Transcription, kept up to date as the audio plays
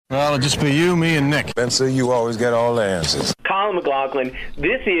Well, it'll just be you, me, and Nick. Spencer, you always get all the answers. Colin McLaughlin,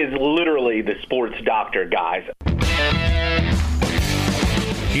 this is literally the sports doctor, guys.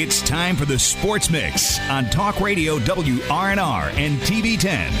 It's time for the Sports Mix on Talk Radio WRNR and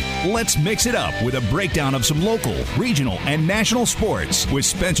TV10. Let's mix it up with a breakdown of some local, regional, and national sports with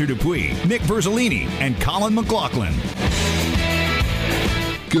Spencer Dupuis, Nick Verzolini, and Colin McLaughlin.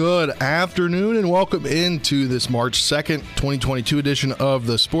 Good afternoon and welcome into this March 2nd, 2022 edition of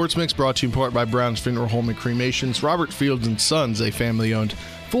the Sports Mix, brought to you in part by Brown's Funeral Home and Cremations. Robert Fields & Sons, a family-owned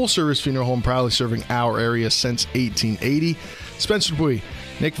full-service funeral home proudly serving our area since 1880. Spencer Dupuis,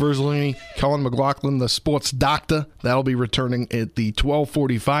 Nick Verzolini, Colin McLaughlin, the sports doctor. That'll be returning at the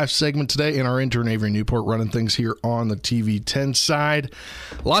 12:45 segment today, and our intern Avery Newport running things here on the TV10 side.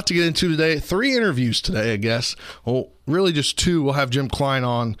 A lot to get into today. 3 interviews today, I guess. Well, really just 2. We'll have Jim Klein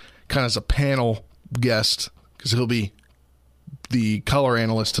on kind of as a panel guest because he'll be the color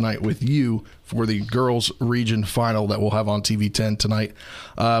analyst tonight with you for the girls region final that we'll have on TV10 tonight.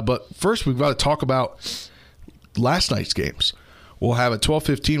 But first, we've got to talk about last night's games. We'll have at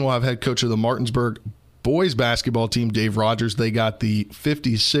 12:15, we'll have head coach of the Martinsburg boys basketball team, Dave Rogers. They got the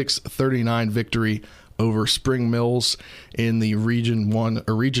 56-39 victory over Spring Mills in the Region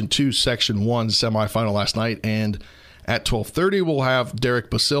 2, Section 1 semifinal last night. And at 12:30, we'll have Derek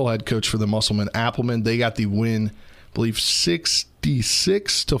Basile, head coach for the Musselman Appleman. They got the win, I believe,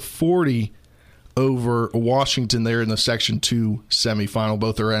 66-40 over Washington there in the Section 2 semifinal.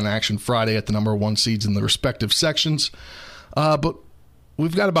 Both are in action Friday at the number 1 seeds in the respective sections. But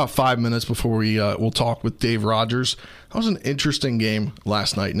we've got about 5 minutes before we'll talk with Dave Rogers. That was an interesting game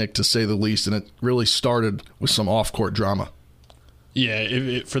last night, Nick, to say the least, and it really started with some off-court drama.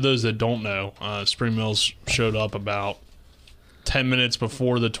 Yeah, for those that don't know, Spring Mills showed up about 10 minutes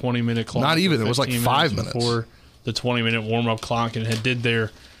before the 20-minute clock. Not even. It was like 5 minutes before the 20-minute warm-up clock, and did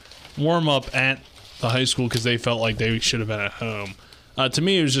their warm-up at the high school because they felt like they should have been at home. To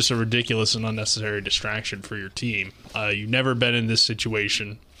me, it was just a ridiculous and unnecessary distraction for your team. You've never been in this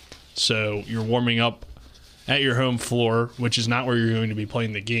situation, so you're warming up at your home floor, which is not where you're going to be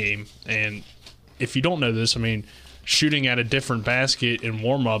playing the game. And if you don't know this, I mean, shooting at a different basket in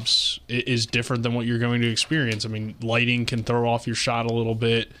warm-ups is different than what you're going to experience. I mean, lighting can throw off your shot a little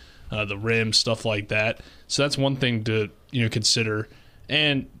bit, the rim, stuff like that. So that's one thing to consider.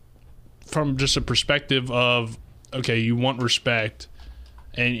 And from just a perspective of, okay, you want respect,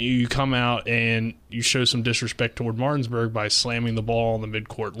 and you come out and you show some disrespect toward Martinsburg by slamming the ball on the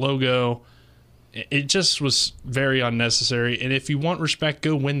midcourt logo. It just was very unnecessary. And if you want respect,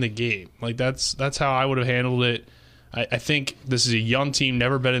 go win the game. Like that's how I would have handled it. I think this is a young team,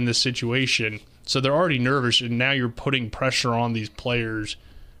 never been in this situation, so they're already nervous. And now you're putting pressure on these players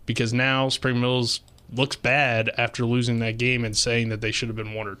because now Spring Mills looks bad after losing that game and saying that they should have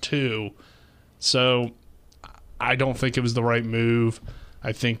been 1 or 2. So I don't think it was the right move.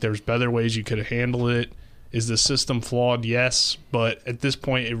 I think there's better ways you could have handled it. Is the system flawed? Yes. But at this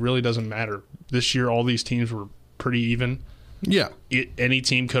point, it really doesn't matter. This year, all these teams were pretty even. Yeah. Any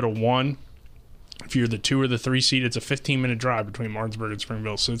team could have won. If you're the 2 or the 3 seed, it's a 15-minute drive between Martinsburg and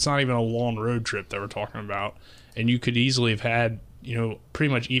Springville. So it's not even a long road trip that we're talking about. And you could easily have had,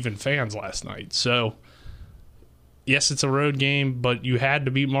 pretty much even fans last night. So, yes, it's a road game, but you had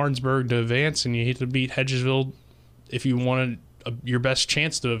to beat Martinsburg to advance, and you had to beat Hedgesville if you wanted your best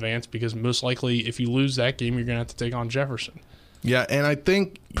chance to advance, because most likely if you lose that game, you're going to have to take on Jefferson. Yeah, and I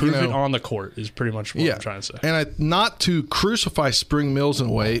think prove it on the court is pretty much what I'm trying to say. And not to crucify Spring Mills in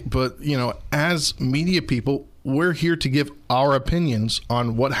a way, but as media people, we're here to give our opinions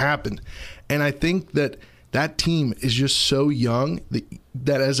on what happened. And I think that team is just so young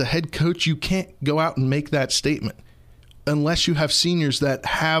that as a head coach, you can't go out and make that statement unless you have seniors that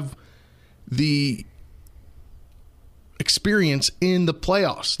have the experience in the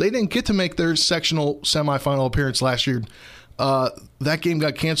playoffs. They didn't get to make their sectional semifinal appearance last year. That game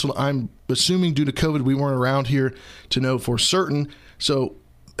got canceled, I'm assuming due to COVID. We weren't around here to know for certain. So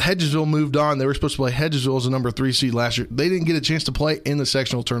Hedgesville moved on. They were supposed to play Hedgesville as a number 3 seed last year. They didn't get a chance to play in the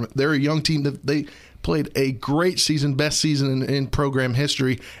sectional tournament. They're a young team that they played a great season, best season in program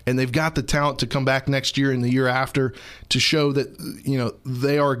history, and they've got the talent to come back next year and the year after to show that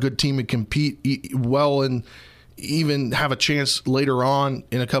they are a good team and compete well and even have a chance later on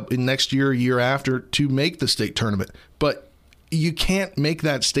in next year after to make the state tournament. But you can't make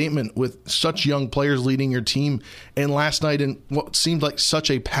that statement with such young players leading your team. And last night in what seemed like such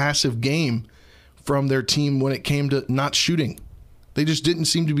a passive game from their team when it came to not shooting. They just didn't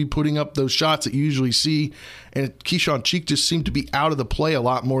seem to be putting up those shots that you usually see. And Keyshawn Cheek just seemed to be out of the play a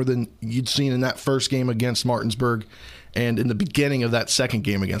lot more than you'd seen in that first game against Martinsburg. and in the beginning of that second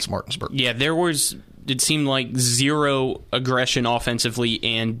game against Martinsburg. Yeah, it seemed like zero aggression offensively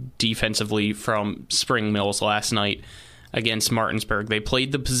and defensively from Spring Mills last night against Martinsburg. They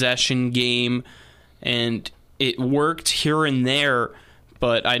played the possession game, and it worked here and there,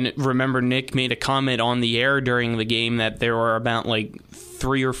 but I remember Nick made a comment on the air during the game that there were about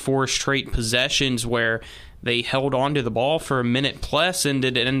 3 or 4 straight possessions where they held on to the ball for a minute plus, and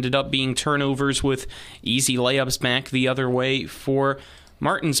it ended up being turnovers with easy layups back the other way for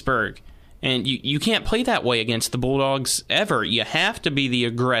Martinsburg. And you can't play that way against the Bulldogs ever. You have to be the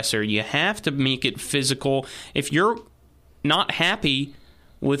aggressor. You have to make it physical. If you're not happy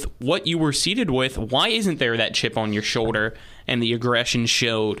with what you were seated with, why isn't there that chip on your shoulder and the aggression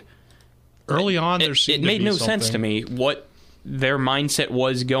showed? Early on, it made no sense to me what their mindset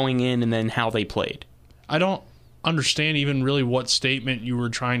was going in and then how they played. I don't understand even really what statement you were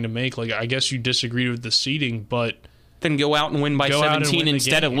trying to make. I guess you disagreed with the seeding, but then go out and win by 17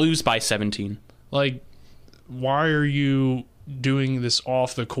 instead of lose by 17. Why are you doing this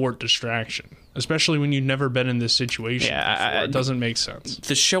off-the-court distraction? Especially when you've never been in this situation before. It doesn't make sense.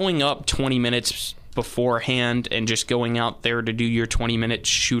 The showing up 20 minutes beforehand and just going out there to do your 20-minute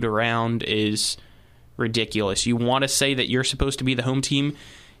shoot-around is ridiculous. You want to say that you're supposed to be the home team?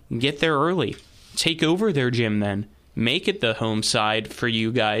 Get there early. Take over their gym then. Make it the home side for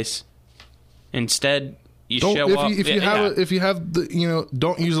you guys. Instead, don't use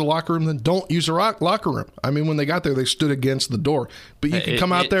the locker room, then don't use the locker room. I mean, when they got there, they stood against the door. But you can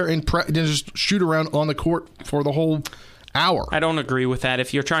come out there and just shoot around on the court for the whole hour. I don't agree with that.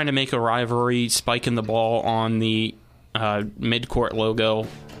 If you're trying to make a rivalry, spiking the ball on the mid-court logo,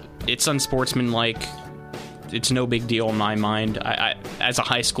 it's unsportsmanlike. It's no big deal in my mind. I as a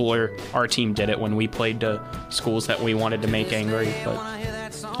high schooler, our team did it when we played to schools that we wanted to make angry. But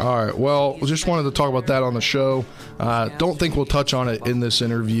all right, well, just wanted to talk about that on the show. Don't think we'll touch on it in this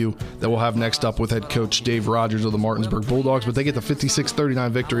interview that we'll have next up with head coach Dave Rogers of the Martinsburg Bulldogs, but they get the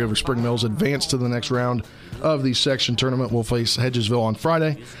 56-39 victory over Spring Mills, advance to the next round of the section tournament. We'll face Hedgesville on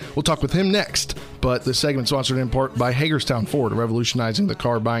Friday. We'll talk with him next, but this segment sponsored in part by Hagerstown Ford, revolutionizing the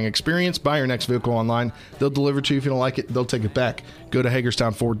car buying experience. Buy your next vehicle online. They'll deliver to you. If you don't like it, they'll take it back. Go to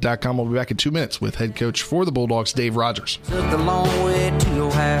HagerstownFord.com. We'll be back in 2 minutes with head coach for the Bulldogs, Dave Rogers. Took the long way to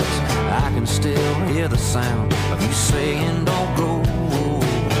your house. I can still hear the sound of you saying don't go.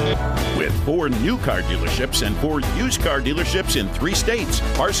 With 4 new car dealerships and 4 used car dealerships in 3 states,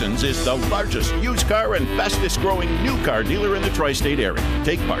 Parsons is the largest used car and fastest growing new car dealer in the tri-state area.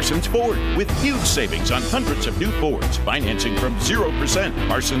 Take Parsons Ford with huge savings on hundreds of new Fords, financing from 0%.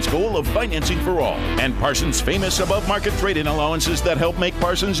 Parsons' goal of financing for all. And Parsons' famous above-market trade-in allowances that help make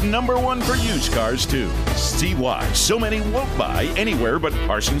Parsons #1 for used cars, too. See why so many won't buy anywhere but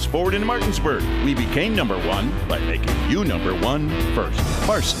Parsons Ford in Martinsburg. We became #1 by making you #1 first.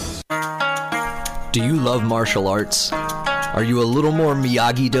 Parsons. Do you love martial arts? Are you a little more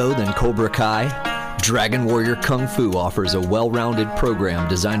Miyagi-Do than Cobra Kai? Dragon Warrior Kung Fu offers a well-rounded program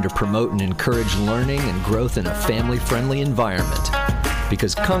designed to promote and encourage learning and growth in a family-friendly environment.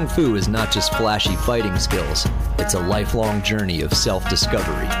 Because Kung Fu is not just flashy fighting skills, it's a lifelong journey of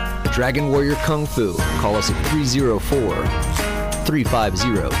self-discovery. Dragon Warrior Kung Fu. Call us at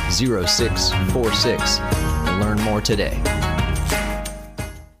 304-350-0646 and learn more today.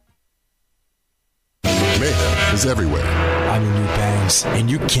 Mayhem is everywhere. I'm your new bangs,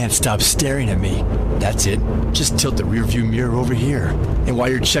 and you can't stop staring at me. That's it. Just tilt the rearview mirror over here. And while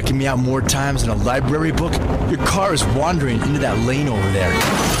you're checking me out more times than a library book, your car is wandering into that lane over there.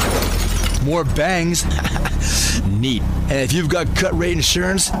 More bangs? Neat. And if you've got cut rate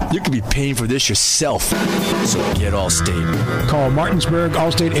insurance, you could be paying for this yourself. So get Allstate. Call Martinsburg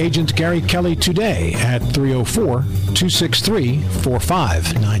Allstate agent Gary Kelly today at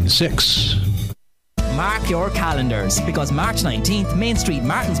 304-263-4596. Mark your calendars, because March 19th, Main Street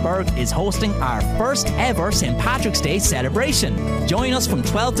Martinsburg is hosting our first ever St. Patrick's Day celebration. Join us from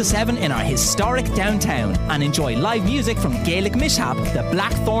 12 to 7 in our historic downtown and enjoy live music from Gaelic mishap, the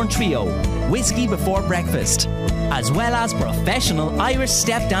Blackthorn Trio, whiskey before breakfast, as well as professional Irish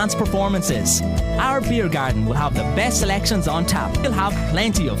step dance performances. Our beer garden will have the best selections on tap. We'll have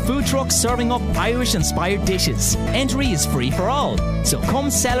plenty of food trucks serving up Irish-inspired dishes. Entry is free for all, so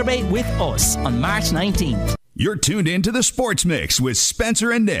come celebrate with us on March 19th. You're tuned in to the Sports Mix with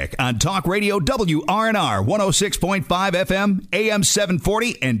Spencer and Nick on Talk Radio WRNR 106.5 FM, AM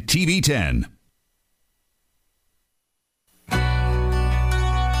 740, and TV 10.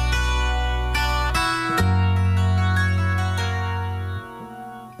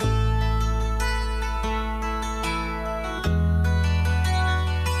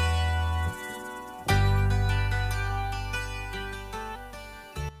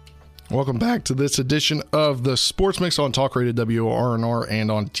 Welcome back to this edition of the Sports Mix on Talk Radio WRNR and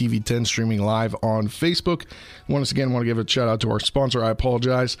on TV 10, streaming live on Facebook. Once again, I want to give a shout out to our sponsor. I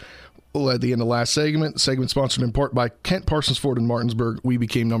apologize. At the end of last segment sponsored in part by Kent Parsons Ford in Martinsburg. We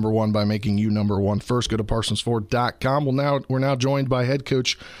became number one by making you number one first. Go to ParsonsFord.com. We're now joined by head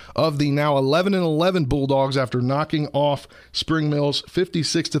coach of the now 11-11 Bulldogs after knocking off Spring Mills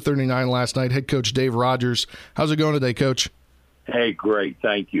 56-39 last night. Head coach Dave Rogers. How's it going today, Coach? Hey, great.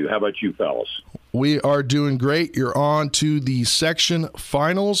 Thank you. How about you, fellas? We are doing great. You're on to the section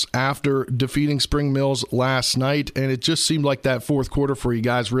finals after defeating Spring Mills last night, and it just seemed like that fourth quarter for you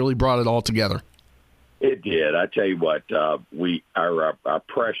guys really brought it all together. It did. I tell you what, our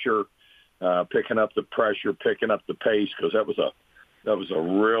pressure, picking up the pressure, picking up the pace, because that was a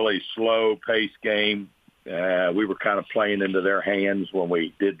really slow pace game. We were kind of playing into their hands when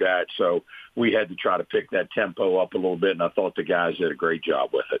we did that, so we had to try to pick that tempo up a little bit, and I thought the guys did a great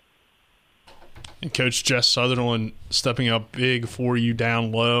job with it. And Coach Jess Sutherland stepping up big for you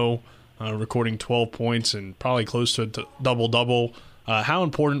down low, recording 12 points and probably close to a double-double. How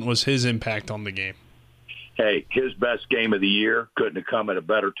important was his impact on the game? Hey, his best game of the year. Couldn't have come at a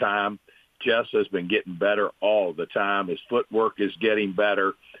better time. Jess has been getting better all the time. His footwork is getting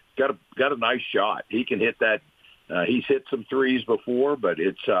better. Got a nice shot. He can hit that. He's hit some threes before, but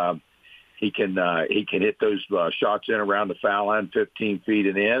he can hit those shots in around the foul line, 15 feet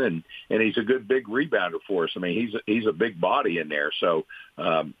and in, and he's a good big rebounder for us. I mean, he's a big body in there. So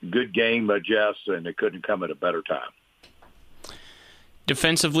good game by Jess, and it couldn't come at a better time.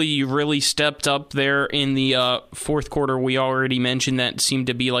 Defensively, you really stepped up there in the fourth quarter. We already mentioned that seemed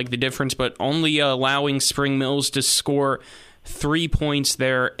to be like the difference, but only allowing Spring Mills to score 3 points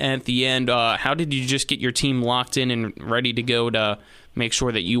there at the end. How did you just get your team locked in and ready to go to make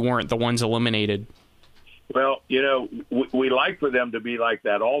sure that you weren't the ones eliminated? Well, we like for them to be like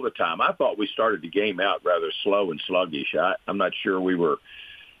that all the time. I thought we started the game out rather slow and sluggish. I'm not sure we were,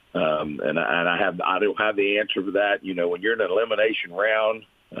 and I don't have the answer for that. When you're in an elimination round,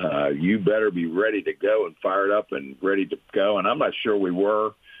 you better be ready to go and fired up and ready to go. And I'm not sure we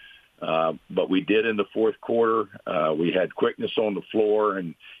were. But we did in the fourth quarter. We had quickness on the floor,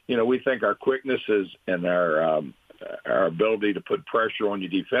 and we think our quickness and our ability to put pressure on you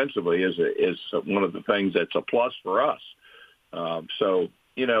defensively is one of the things that's a plus for us. So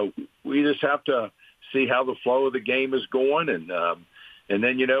we just have to see how the flow of the game is going, and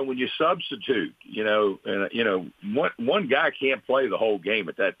then when you substitute, one guy can't play the whole game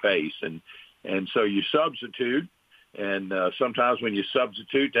at that pace, and so you substitute. And sometimes when you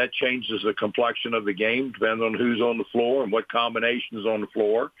substitute, that changes the complexion of the game, depending on who's on the floor and what combinations on the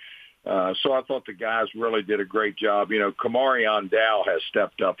floor. So I thought the guys really did a great job. Kamarion Dow has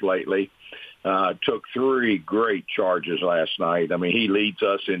stepped up lately, took 3 great charges last night. I mean, he leads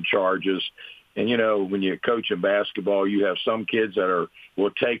us in charges. And, when you coach in basketball, you have some kids that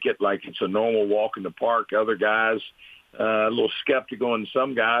will take it like it's a normal walk in the park. Other guys, a little skeptical, and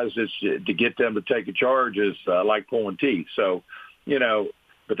some guys, it's to get them to take a charge is like pulling teeth. So,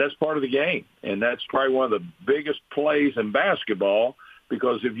 but that's part of the game, and that's probably one of the biggest plays in basketball,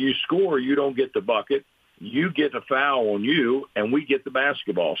 because if you score, you don't get the bucket, you get a foul on you, and we get the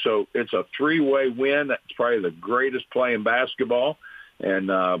basketball. So it's a 3-way win. That's probably the greatest play in basketball, and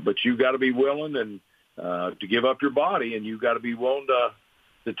but you've got to be willing and to give up your body, and you've got to be willing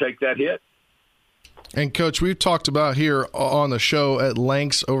to take that hit. And, Coach, we've talked about here on the show at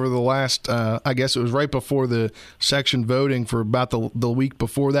lengths over the last, I guess it was right before the section voting for about the week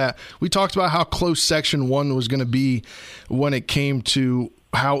before that. We talked about how close Section 1 was going to be when it came to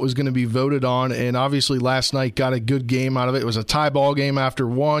how it was going to be voted on, and obviously last night got a good game out of it. It was a tie ball game after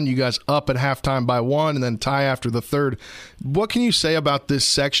 1. You guys up at halftime by 1, and then tie after the third. What can you say about this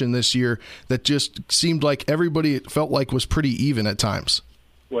section this year that just seemed like everybody, it felt like, was pretty even at times?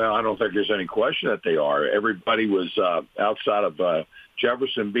 Well, I don't think there's any question that they are. Everybody was outside of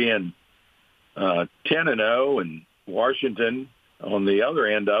Jefferson being 10-0 and Washington on the other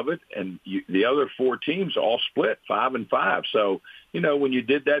end of it, and the other 4 teams all split 5-5. So, when you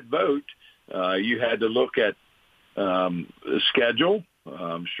did that vote, you had to look at the schedule.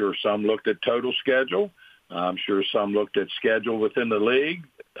 I'm sure some looked at total schedule. I'm sure some looked at schedule within the league,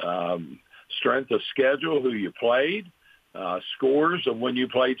 strength of schedule, who you played. Scores of when you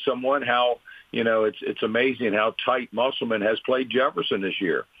played someone, how, it's amazing how tight Musselman has played Jefferson this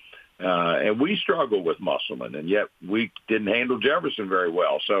year. And we struggled with Musselman, and yet we didn't handle Jefferson very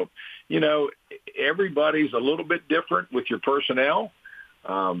well. So, everybody's a little bit different with your personnel,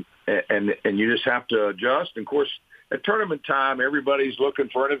 and you just have to adjust. And, of course, at tournament time, everybody's looking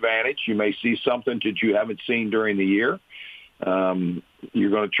for an advantage. You may see something that you haven't seen during the year.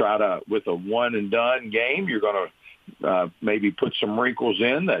 You're going to try to, with a one-and-done game, you're going to maybe put some wrinkles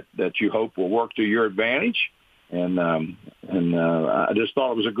in that you hope will work to your advantage. And I just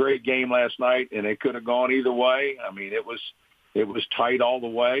thought it was a great game last night, and it could have gone either way. I mean, it was tight all the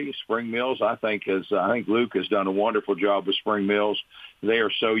way. Spring Mills, I think Luke has done a wonderful job with Spring Mills. They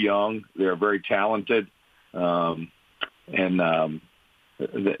are so young. They're very talented. And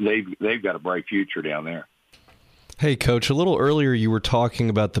they've got a bright future down there. Hey, Coach, a little earlier you were talking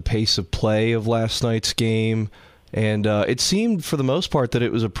about the pace of play of last night's game, and it seemed for the most part that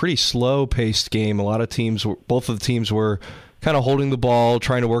it was a pretty slow-paced game. A lot of teams, both of the teams were kind of holding the ball,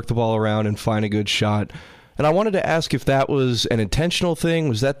 trying to work the ball around and find a good shot. And I wanted to ask if that was an intentional thing.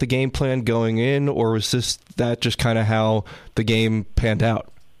 Was that the game plan going in, or was that just kind of how the game panned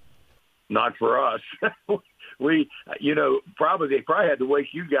out? Not for us. They probably had to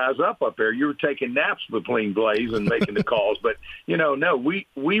wake you guys up there. You were taking naps between plays and making the calls. But, no,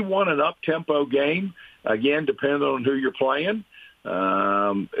 we won an up-tempo game, again, depending on who you're playing.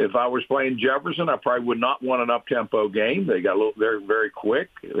 If I was playing Jefferson, I probably would not want an up-tempo game. They're very quick.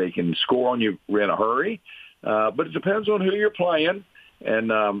 They can score on you in a hurry. But it depends on who you're playing.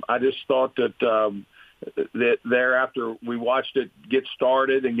 And I just thought that thereafter we watched it get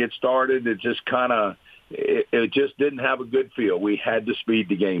started, it just kind of – it just didn't have a good feel. We had to speed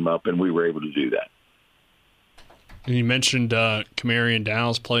the game up, and we were able to do that. And you mentioned Kamarian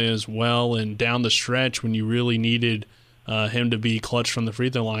Dow's play as well, and down the stretch when you really needed him to be clutch from the free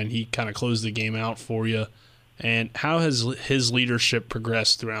throw line, he kind of closed the game out for you. And how has his leadership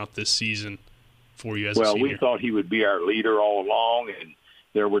progressed throughout this season for you as a senior? Well, we thought he would be our leader all along, and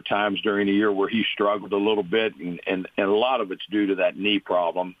there were times during the year where he struggled a little bit, and a lot of it's due to that knee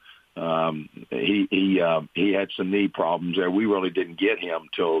problem. He had some knee problems there. We really didn't get him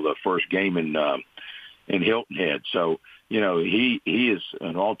till the first game in Hilton Head. So, he is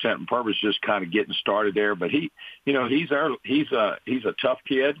an all intent and purpose just kind of getting started there. But he's a tough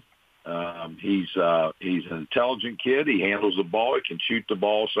kid. He's an intelligent kid. He handles the ball. He can shoot the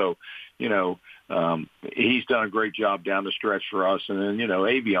ball. So, he's done a great job down the stretch for us. And then,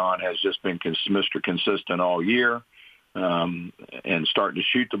 Avion has just been Mr. Consistent all year. And starting to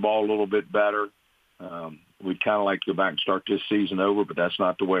shoot the ball a little bit better. We'd kind of like to go back and start this season over, but that's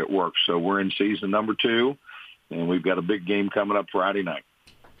not the way it works. So we're in season number 2, and we've got a big game coming up Friday night.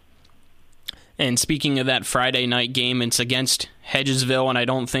 And speaking of that Friday night game, it's against Hedgesville, and I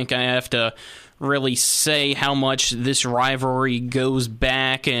don't think I have to really say how much this rivalry goes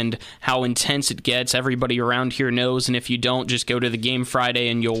back and how intense it gets. Everybody around here knows, and if you don't, just go to the game Friday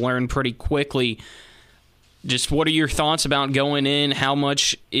and you'll learn pretty quickly. Just what are your thoughts about going in? How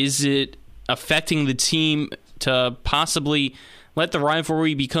much is it affecting the team to possibly let the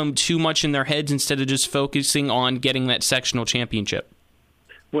rivalry become too much in their heads instead of just focusing on getting that sectional championship?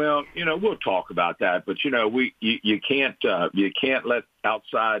 Well, we'll talk about that, but you can't let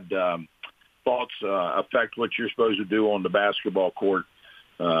outside thoughts affect what you're supposed to do on the basketball court.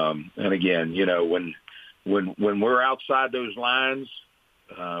 And again, when we're outside those lines,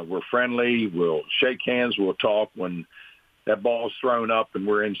 we're friendly. We'll shake hands. We'll talk. When that ball's thrown up and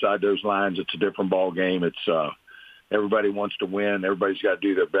we're inside those lines, it's a different ball game. It's everybody wants to win. Everybody's got to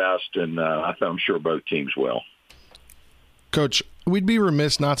do their best, and I'm sure both teams will. Coach, we'd be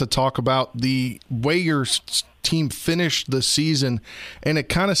remiss not to talk about the way your team finished the season, and it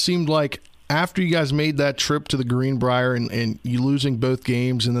kind of seemed like after you guys made that trip to the Greenbrier and you losing both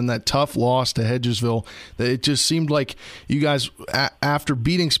games and then that tough loss to Hedgesville, that it just seemed like you guys, after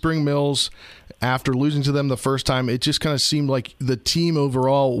beating Spring Mills, after losing to them the first time, it just kind of seemed like the team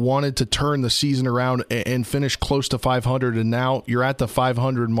overall wanted to turn the season around and finish close to 500, and now you're at the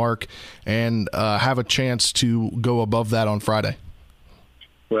 500 mark and have a chance to go above that on Friday.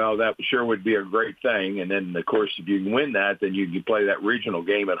 Well, that sure would be a great thing, and then, of course, if you win that, then you can play that regional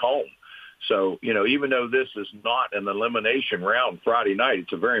game at home. So, even though this is not an elimination round Friday night,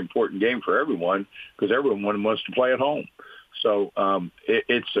 it's a very important game for everyone because everyone wants to play at home. So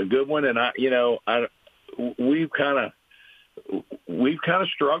it's a good one, and we've kind of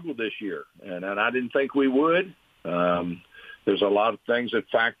struggled this year, and I didn't think we would. There's a lot of things that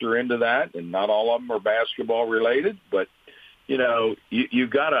factor into that, and not all of them are basketball related. But you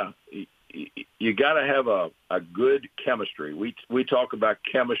gotta have a good chemistry. We talk about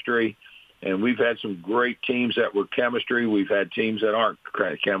chemistry. And we've had some great teams that were chemistry. We've had teams that aren't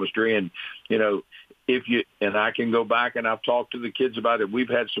chemistry. And, and I can go back and I've talked to the kids about it. We've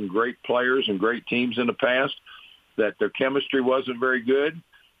had some great players and great teams in the past that their chemistry wasn't very good,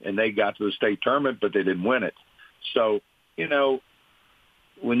 and they got to the state tournament, but they didn't win it. So,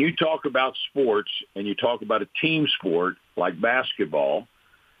 when you talk about sports and you talk about a team sport, like basketball,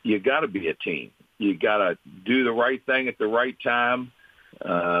 you got to be a team. You got to do the right thing at the right time.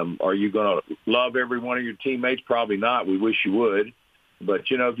 Are you going to love every one of your teammates? Probably not. We wish you would. But,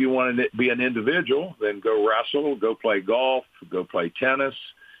 if you want to be an individual, then go wrestle, go play golf, go play tennis.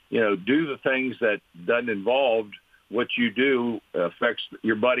 Do the things that doesn't involve what you do affects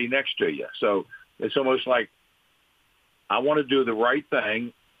your buddy next to you. So it's almost like I want to do the right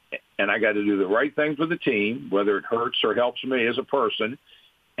thing, and I got to do the right thing for the team, whether it hurts or helps me as a person,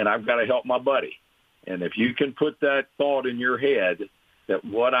 and I've got to help my buddy. And if you can put that thought in your head that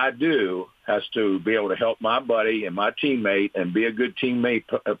what I do has to be able to help my buddy and my teammate and be a good teammate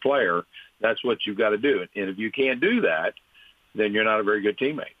player, that's what you've got to do. And if you can't do that, then you're not a very good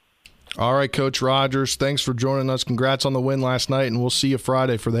teammate. All right, Coach Rogers, thanks for joining us. Congrats on the win last night, and we'll see you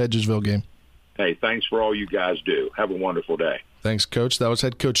Friday for the Hedgesville game. Hey, thanks for all you guys do. Have a wonderful day. Thanks, Coach. That was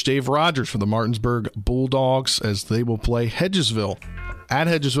head coach Dave Rogers for the Martinsburg Bulldogs as they will play Hedgesville at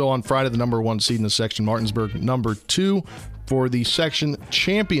Hedgesville on Friday, the number 1 seed in the section. Martinsburg, number 2 for the section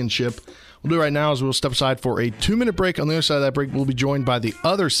championship. We'll do right now is we'll step aside for a 2-minute break. On the other side of that break, we'll be joined by the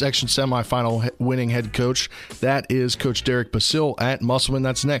other section semifinal winning head coach. That is Coach Derek Basile at Musselman.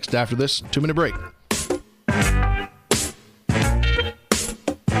 That's next after this 2-minute break.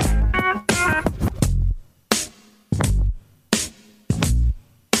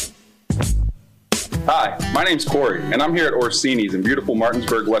 Hi, my name's Corey, and I'm here at Orsini's in beautiful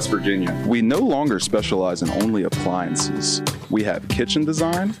Martinsburg, West Virginia. We no longer specialize in only appliances. We have kitchen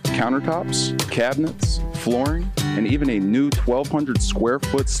design, countertops, cabinets, flooring, and even a new 1,200 square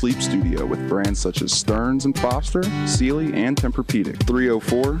foot sleep studio with brands such as Stearns & Foster, Sealy, and Tempur-Pedic.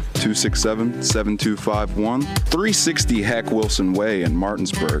 304-267-7251, 360 Hack Wilson Way in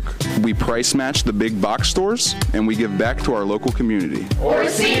Martinsburg. We price match the big box stores, and we give back to our local community.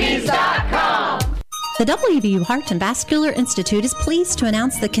 Orsini's.com. The WVU Heart and Vascular Institute is pleased to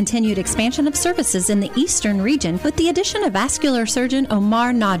announce the continued expansion of services in the Eastern region with the addition of vascular surgeon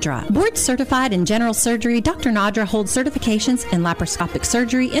Omar Nadra. Board certified in general surgery, Dr. Nadra holds certifications in laparoscopic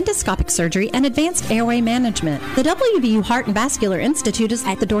surgery, endoscopic surgery, and advanced airway management. The WVU Heart and Vascular Institute is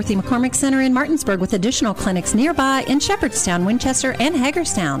at the Dorothy McCormick Center in Martinsburg with additional clinics nearby in Shepherdstown, Winchester, and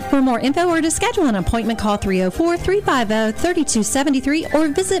Hagerstown. For more info or to schedule an appointment, call 304-350-3273 or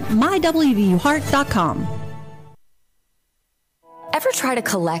visit mywvuheart.com. Ever try to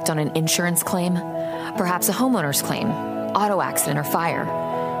collect on an insurance claim? Perhaps a homeowner's claim, auto accident, or fire.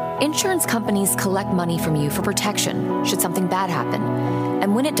 Insurance companies collect money from you for protection should something bad happen.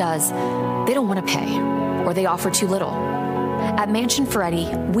 And when it does, they don't want to pay, or they offer too little. At Mansion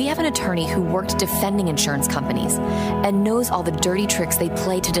Ferretti, we have an attorney who worked defending insurance companies and knows all the dirty tricks they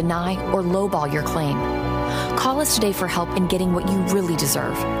play to deny or lowball your claim. Call us today for help in getting what you really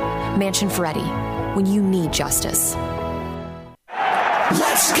deserve. Mansion Ferretti, when you need justice.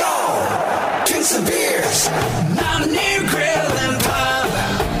 Let's go! Drink some beers! Mountaineer Grill and Pub!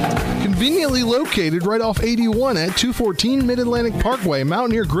 Conveniently located right off 81 at 214 Mid-Atlantic Parkway,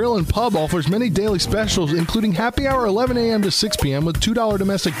 Mountaineer Grill and Pub offers many daily specials, including happy hour 11 a.m. to 6 p.m. with $2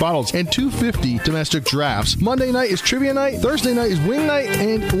 domestic bottles and $2.50 domestic drafts. Monday night is trivia night, Thursday night is wing night,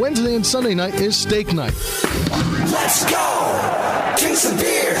 and Wednesday and Sunday night is steak night. Let's go! Drink some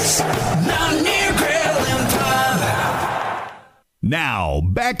beers! Mountaineer Grill and Pub! Now,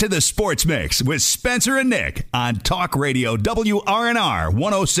 back to the Sports Mix with Spencer and Nick on Talk Radio WRNR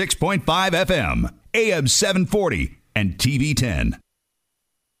 106.5 FM, AM 740, and TV 10.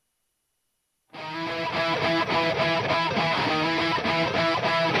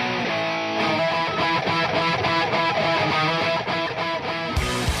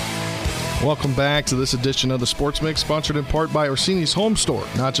 Welcome back to this edition of the Sports Mix, sponsored in part by Orsini's Home Store.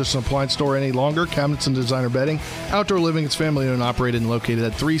 Not just an appliance store any longer, cabinets and designer bedding, outdoor living. It's family owned and operated and located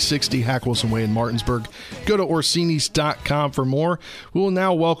at 360 Hack Wilson Way in Martinsburg. Go to Orsinis.com for more. We will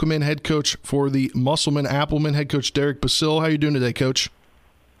now welcome in head coach for the Musselman Appleman, head coach Derek Basile. How are you doing today, Coach?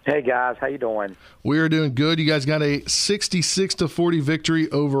 Hey, guys. How you doing? We are doing good. You guys got a 66-40 victory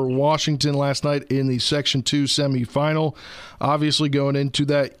over Washington last night in the Section 2 semifinal. Obviously, going into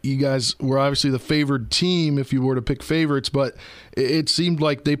that, you guys were obviously the favored team if you were to pick favorites, but it seemed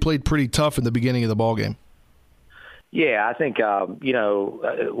like they played pretty tough in the beginning of the ballgame. Yeah, I think,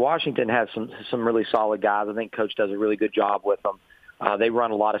 Washington has some really solid guys. I think Coach does a really good job with them. They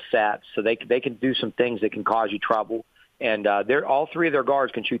run a lot of sets, so they can do some things that can cause you trouble. And all three of their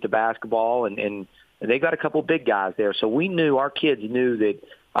guards can shoot the basketball, and they got a couple big guys there. So our kids knew that,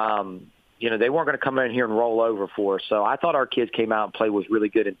 they weren't going to come in here and roll over for us. So I thought our kids came out and played with really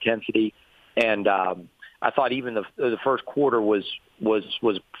good intensity. And I thought even the first quarter was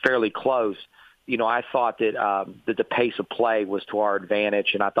fairly close. I thought that the pace of play was to our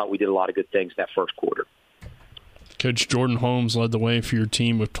advantage, and I thought we did a lot of good things in that first quarter. Coach Jordan Holmes led the way for your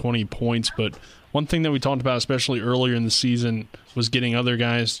team with 20 points, but one thing that we talked about, especially earlier in the season, was getting other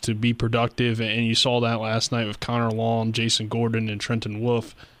guys to be productive, and you saw that last night with Connor Long, Jason Gordon, and Trenton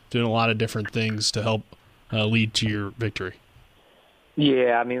Wolf doing a lot of different things to help lead to your victory.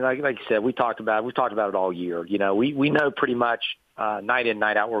 Yeah, I mean, like you said, we talked about it all year. We know pretty much night in,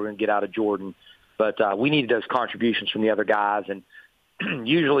 night out what we're going to get out of Jordan, but we needed those contributions from the other guys, and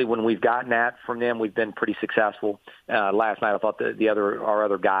usually when we've gotten that from them, we've been pretty successful. Last night I thought our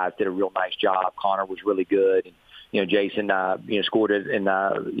other guys did a real nice job. Connor was really good. And, Jason, scored it and,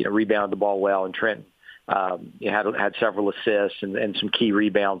 rebounded the ball well. And Trent had several assists and some key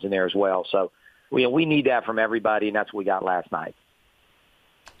rebounds in there as well. So, we need that from everybody, and that's what we got last night.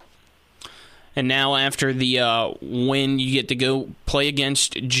 And now after the win, you get to go play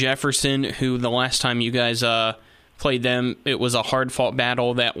against Jefferson, who the last time you guys played them, it was a hard-fought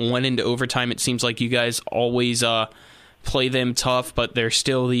battle that went into overtime. It seems like you guys always play them tough, but they're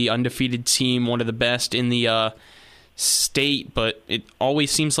still the undefeated team, one of the best in the state, but it always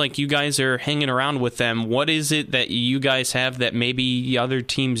seems like you guys are hanging around with them. What is it that you guys have that maybe other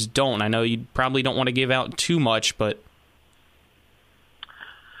teams don't? I know you probably don't want to give out too much, but...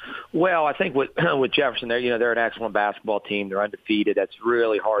 Well, I think with Jefferson, they're an excellent basketball team. They're undefeated. That's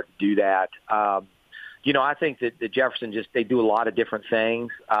really hard to do that. I think that the Jefferson they do a lot of different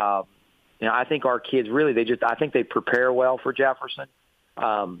things. I think our kids really, I think they prepare well for Jefferson.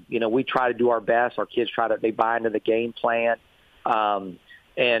 We try to do our best. Our kids they buy into the game plan.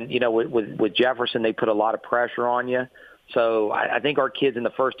 With Jefferson, they put a lot of pressure on you. So I think our kids in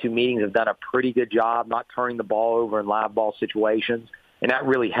the first two meetings have done a pretty good job not turning the ball over in live ball situations. And that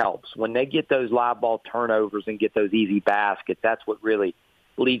really helps. When they get those live ball turnovers and get those easy baskets, that's what really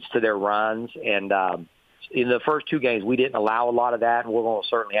leads to their runs. And in the first two games, we didn't allow a lot of that, and we're going to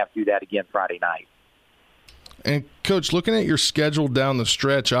certainly have to do that again Friday night. And, Coach, looking at your schedule down the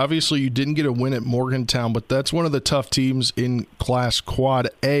stretch, obviously you didn't get a win at Morgantown, but that's one of the tough teams in Class Quad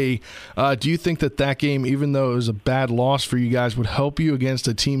A. Do you think that game, even though it was a bad loss for you guys, would help you against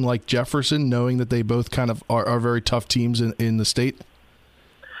a team like Jefferson, knowing that they both kind of are very tough teams in the state?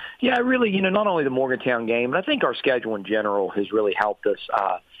 Yeah, really, not only the Morgantown game, but I think our schedule in general has really helped us.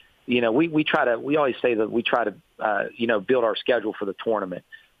 We always say that we try to, build our schedule for the tournament.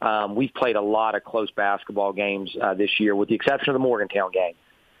 We've played a lot of close basketball games this year, with the exception of the Morgantown game.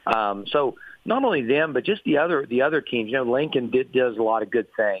 So not only them, but just the other teams. Lincoln does a lot of good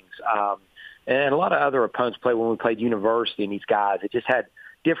things, and a lot of other opponents play when we played University. And these guys, it just had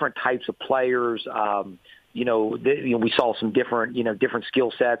different types of players. We saw some different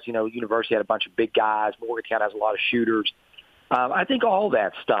skill sets. University had a bunch of big guys. Morgantown has a lot of shooters. I think all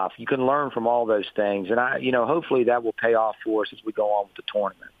that stuff, you can learn from all those things. And hopefully that will pay off for us as we go on with the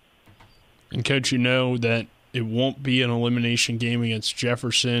tournament. And Coach, that it won't be an elimination game against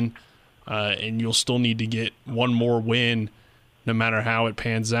Jefferson, and you'll still need to get one more win no matter how it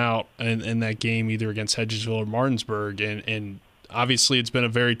pans out in that game, either against Hedgesville or Martinsburg. And obviously it's been a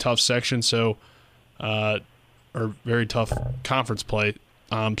very tough section, or very tough conference play.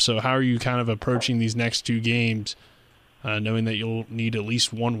 So how are you kind of approaching these next two games, knowing that you'll need at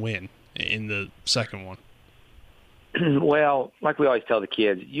least one win in the second one? Well, like we always tell the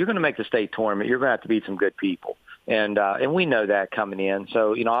kids, you're going to make the state tournament. You're going to have to beat some good people. And we know that coming in.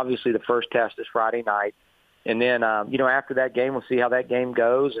 So, obviously the first test is Friday night. And then, after that game, we'll see how that game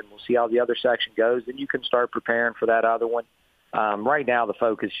goes, and we'll see how the other section goes. Then you can start preparing for that other one. Right now the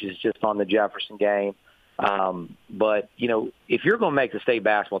focus is just on the Jefferson game. But, if you're going to make the state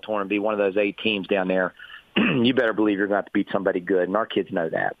basketball tournament, be one of those 8 teams down there, you better believe you're going to have to beat somebody good, and our kids know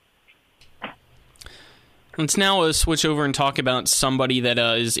that. Let's now switch over and talk about somebody that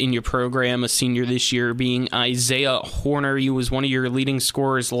is in your program, a senior this year, being Isaiah Horner. He was one of your leading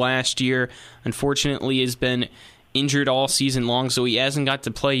scorers last year. Unfortunately, has been injured all season long, so he hasn't got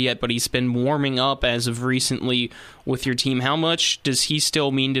to play yet, but he's been warming up as of recently with your team. How much does he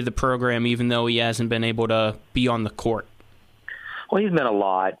still mean to the program, even though he hasn't been able to be on the court? Well, he's meant a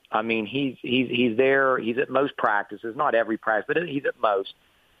lot. I mean, he's there. He's at most practices, not every practice, but he's at most.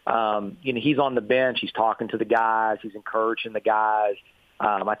 He's on the bench. He's talking to the guys. He's encouraging the guys.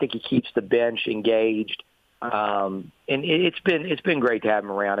 I think he keeps the bench engaged. And it's been great to have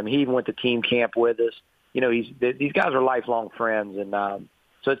him around. I mean, he even went to team camp with us. These guys are lifelong friends, and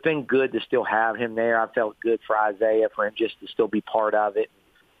so it's been good to still have him there. I felt good for Isaiah, for him just to still be part of it,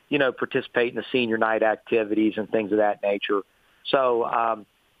 participate in the senior night activities and things of that nature. So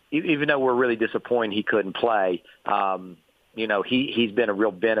even though we're really disappointed he couldn't play, he's been a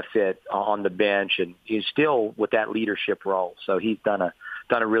real benefit on the bench, and he's still with that leadership role. So he's done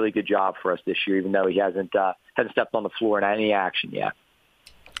a really good job for us this year, even though he hasn't stepped on the floor in any action yet.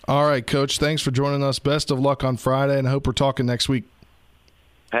 All right, Coach. Thanks for joining us. Best of luck on Friday, and I hope we're talking next week.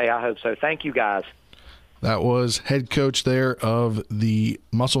 Hey, I hope so. Thank you, guys. That was head coach there of the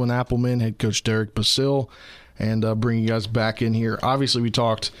Musselman Applemen, head coach Derek Basile, and bringing you guys back in here. Obviously, we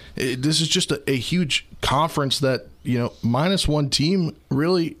talked. This is just a huge conference that, minus one team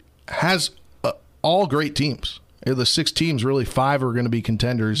really has all great teams. The 6 teams, really 5 are going to be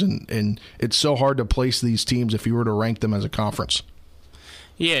contenders, and it's so hard to place these teams if you were to rank them as a conference.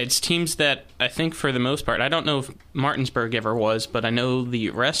 Yeah, it's teams that I think for the most part, I don't know if Martinsburg ever was, but I know the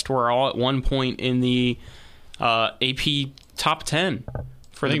rest were all at one point in the AP top 10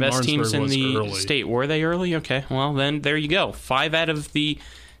 for the best teams in the state. Were they early? Okay, well then there you go. 5 out of the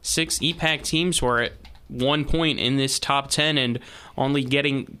 6 EPAC teams were at one point in this top 10, and only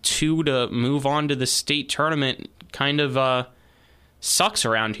getting 2 to move on to the state tournament kind of sucks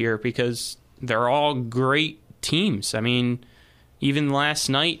around here because they're all great teams. I mean, even last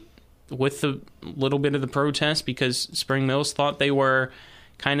night with the little bit of the protest because Spring Mills thought they were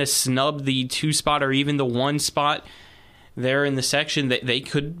kind of snubbed the 2 spot or even the 1 spot there in the section, that they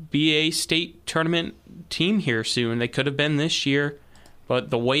could be a state tournament team here soon. They could have been this year, but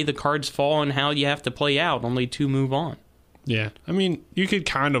the way the cards fall and how you have to play out, only 2 move on. Yeah, I mean, you could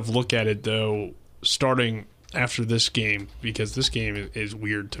kind of look at it, though, starting after this game, because this game is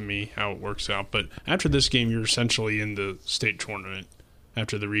weird to me how it works out. But after this game, you're essentially in the state tournament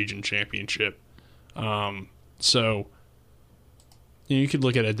after the region championship. So you could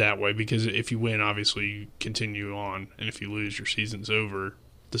look at it that way, because if you win, obviously you continue on, and if you lose, your season's over.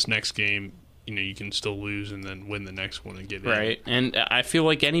 This next game, you can still lose and then win the next one and get in. Right, and I feel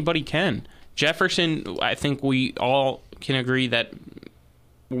like anybody can. Jefferson, I think we all can agree that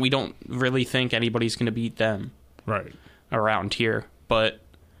we don't really think anybody's going to beat them around here. But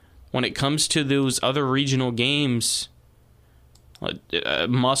when it comes to those other regional games,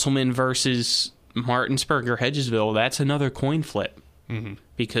 Musselman versus Martinsburg or Hedgesville, that's another coin flip. Mm-hmm.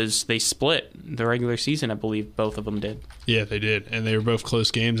 Because they split the regular season, I believe both of them did. Yeah, they did, and they were both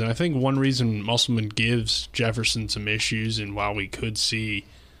close games. And I think one reason Musselman gives Jefferson some issues, and while we could see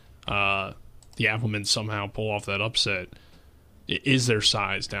the Applemen somehow pull off that upset, is their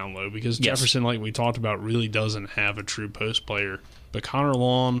size down low, because Jefferson, like we talked about, really doesn't have a true post player. But Connor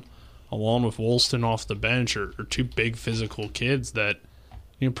Long, along with Woolston off the bench, are 2 big physical kids that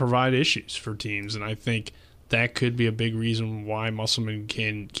provide issues for teams. And I think that could be a big reason why Musselman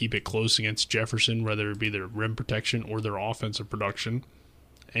can keep it close against Jefferson, whether it be their rim protection or their offensive production.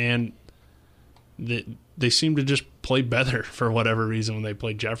 And they seem to just play better for whatever reason when they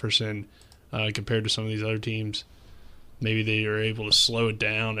play Jefferson compared to some of these other teams. Maybe they are able to slow it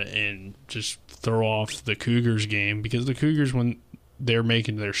down and just throw off the Cougars game, because the Cougars, when they're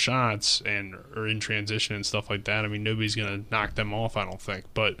making their shots and are in transition and stuff like that, I mean, nobody's going to knock them off, I don't think.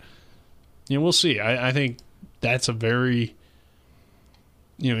 But we'll see. I think that's a very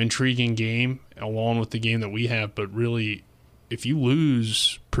intriguing game along with the game that we have. But really, if you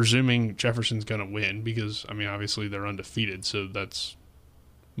lose, presuming Jefferson's going to win, because I mean, obviously they're undefeated, so that's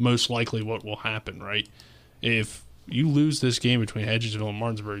most likely what will happen, right? If you lose this game between Hedgesville and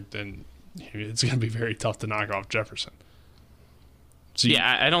Martinsburg, then it's going to be very tough to knock off Jefferson. So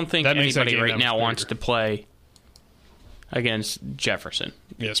I don't think anybody right now wants to play against Jefferson.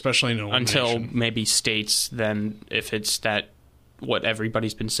 Yeah, especially in elimination. Until maybe states, then if it's that, what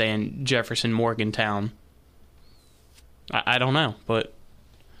everybody's been saying, Jefferson, Morgantown. I don't know, but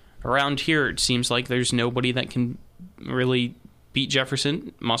around here it seems like there's nobody that can really beat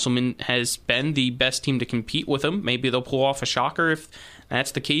Jefferson. Musselman has been the best team to compete with them. Maybe they'll pull off a shocker if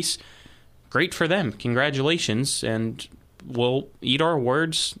that's the case. Great for them. Congratulations, and we'll eat our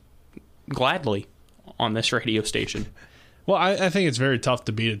words gladly on this radio station. Well, I think it's very tough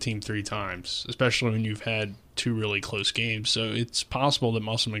to beat a team 3 times, especially when you've had 2 really close games. So it's possible that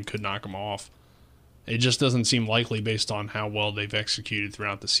Musselman could knock them off. It just doesn't seem likely based on how well they've executed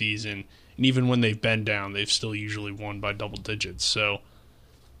throughout the season. And even when they've been down, they've still usually won by double digits. So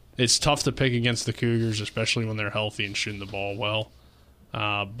it's tough to pick against the Cougars, especially when they're healthy and shooting the ball well.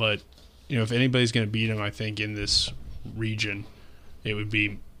 But if anybody's going to beat them, I think in this region, it would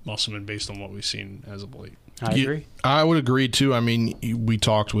be Musselman based on what we've seen as of late. I agree. I would agree, too. I mean, we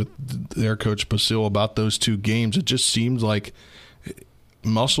talked with their coach Basile about those 2 games. It just seems like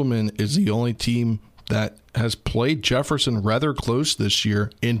Musselman is the only team that has played Jefferson rather close this year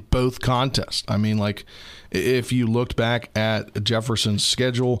in both contests. I mean, like, if you looked back at Jefferson's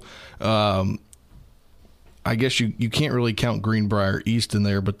schedule, I guess you can't really count Greenbrier East in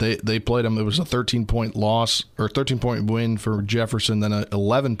there, but they played them. It was a 13-point loss or 13-point win for Jefferson, then an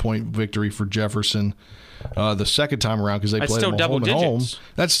 11-point victory for Jefferson the second time around because they played them home and home.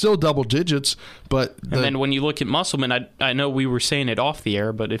 That's still double digits. And then when you look at Musselman, I know we were saying it off the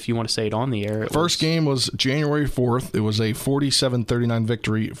air, but if you want to say it on the air. First game was January 4th. It was a 47-39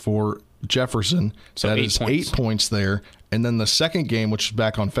 victory for Jefferson. So that 8 is points. 8 points there. And then the second game, which was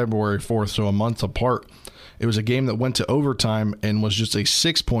back on February 4th, so a month apart, it was a game that went to overtime and was just a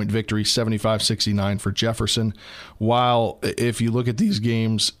 6-point victory, 75-69 for Jefferson. While if you look at these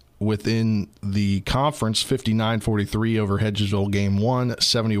games within the conference, 59-43 over Hedgesville game 1,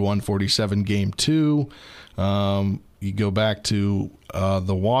 71-47 game 2. You go back to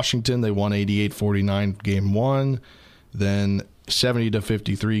the Washington, they won 88-49 game 1, then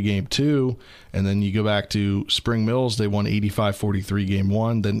 70-53 game 2, and then you go back to Spring Mills, they won 85-43 game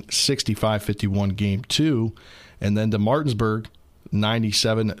 1, then 65-51 game 2, and then to Martinsburg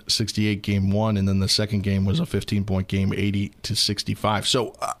 97-68 game 1, and then the second game was a 15-point game, 80-65.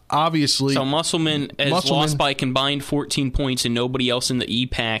 So obviously, Musselman has lost by combined 14 points, and nobody else in the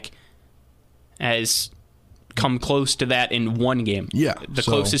EPAC has come close to that in one game. Yeah. The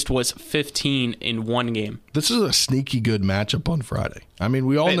closest was 15 in one game. This is a sneaky good matchup on Friday. I mean,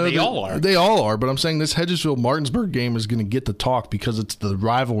 we all know they all are. They all are, but I'm saying this Hedgesville-Martinsburg game is going to get the talk because it's the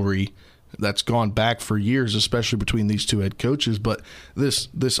rivalry that's gone back for years, especially between these two head coaches. But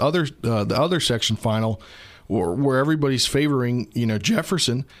the other section final, where everybody's favoring,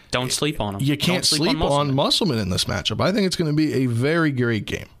 Jefferson. Don't sleep on them. You can't sleep on Musselman in this matchup. I think it's going to be a very great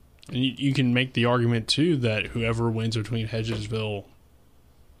game. And you can make the argument, too, that whoever wins between Hedgesville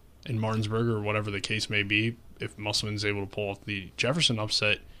and Martinsburg, or whatever the case may be, if Musselman's able to pull off the Jefferson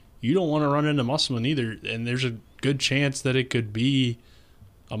upset, you don't want to run into Musselman either. And there's a good chance that it could be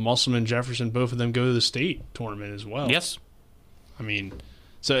a Musselman-Jefferson, both of them go to the state tournament as well. Yes. I mean,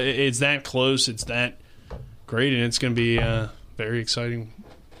 so it's that close, it's that great, and it's going to be very exciting.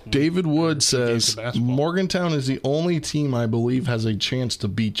 David Wood says Morgantown is the only team I believe has a chance to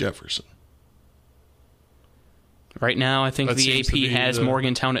beat Jefferson. Right now, I think the AP has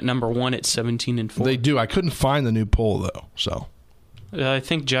Morgantown at number 1 at 17-4. They do. I couldn't find the new poll though. So I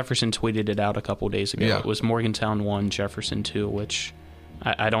think Jefferson tweeted it out a couple days ago. Yeah. It was Morgantown 1, Jefferson 2, which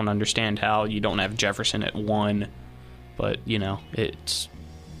I don't understand how you don't have Jefferson at 1, but it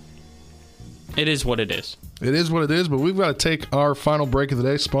is what it is. It is what it is, but we've got to take our final break of the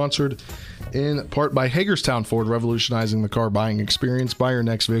day, sponsored in part by Hagerstown Ford, revolutionizing the car buying experience. Buy your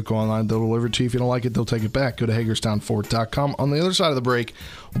next vehicle online. They'll deliver it to you. If you don't like it, they'll take it back. Go to HagerstownFord.com. On the other side of the break,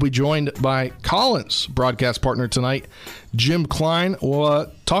 we'll be joined by Colin's broadcast partner tonight, Jim Klein.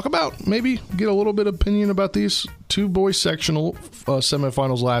 We'll talk about, maybe get a little bit of opinion about these two boys sectional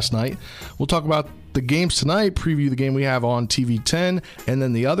semifinals last night. We'll talk about the games tonight, preview the game we have on TV 10, and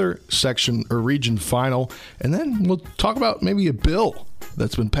then the other section or region final. And then we'll talk about maybe a bill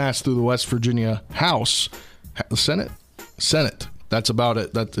that's been passed through the West Virginia House, the Senate. That's about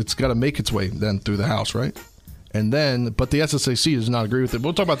it. That it's got to make its way then through the House, right? And then, but the SSAC does not agree with it.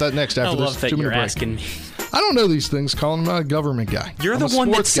 We'll talk about that next after this 2-minute break. Asking me. I don't know these things, Colin. I'm not a government guy. You're the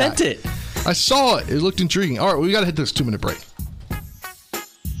one that sent it. I saw it. It looked intriguing. All right, we got to hit this 2-minute break.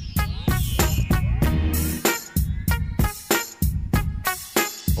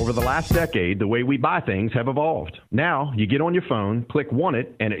 Over the last decade, the way we buy things have evolved. Now, you get on your phone, click Want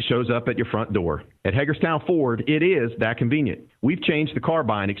It, and it shows up at your front door. At Hagerstown Ford, it is that convenient. We've changed the car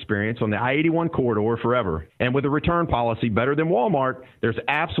buying experience on the I-81 corridor forever. And with a return policy better than Walmart, there's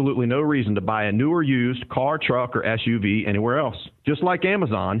absolutely no reason to buy a new or used car, truck, or SUV anywhere else. Just like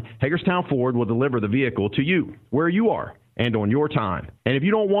Amazon, Hagerstown Ford will deliver the vehicle to you, where you are, and on your time. And if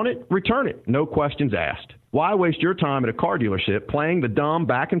you don't want it, return it. No questions asked. Why waste your time at a car dealership playing the dumb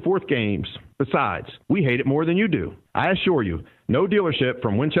back-and-forth games? Besides, we hate it more than you do. I assure you, no dealership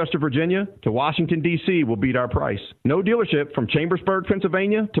from Winchester, Virginia to Washington, D.C. will beat our price. No dealership from Chambersburg,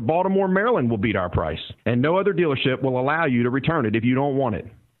 Pennsylvania to Baltimore, Maryland will beat our price. And no other dealership will allow you to return it if you don't want it.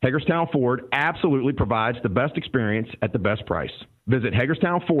 Hagerstown Ford absolutely provides the best experience at the best price. Visit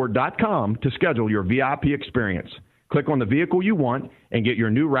HagerstownFord.com to schedule your VIP experience. Click on the vehicle you want and get your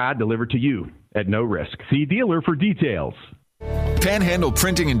new ride delivered to you at no risk. See dealer for details. Panhandle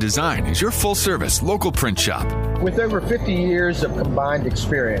Printing and Design is your full-service local print shop. With over 50 years of combined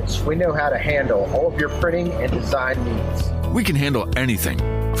experience, we know how to handle all of your printing and design needs. We can handle anything,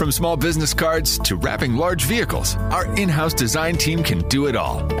 from small business cards to wrapping large vehicles. Our in-house design team can do it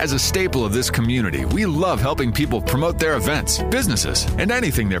all. As a staple of this community, we love helping people promote their events, businesses, and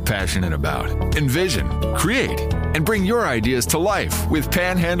anything they're passionate about. Envision, create, and bring your ideas to life with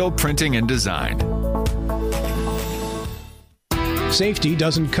Panhandle Printing and Design. Safety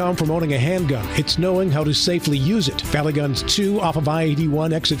doesn't come from owning a handgun. It's knowing how to safely use it. Valley Guns 2 off of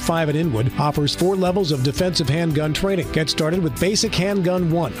I-81 Exit 5 at Inwood offers 4 levels of defensive handgun training. Get started with Basic Handgun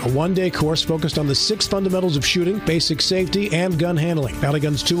 1, a one-day course focused on the 6 fundamentals of shooting, basic safety, and gun handling. Valley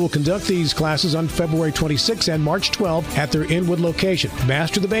Guns 2 will conduct these classes on February 26 and March 12 at their Inwood location.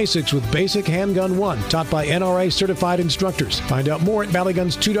 Master the basics with Basic Handgun 1, taught by NRA certified instructors. Find out more at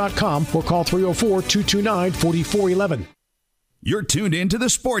valleyguns2.com or call 304-229-4411. You're tuned in to the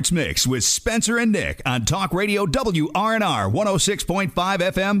Sports Mix with Spencer and Nick on Talk Radio WRNR 106.5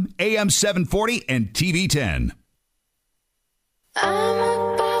 FM, AM 740, and TV 10. I'm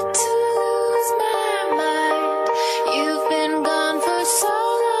about to lose my mind. You've been gone for so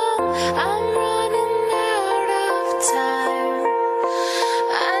long. I'm running out of time.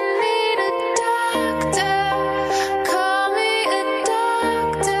 I need a doctor. Call me a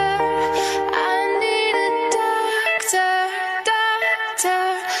doctor. I need a doctor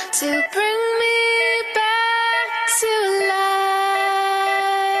to bring me back to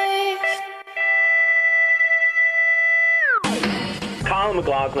life. Colin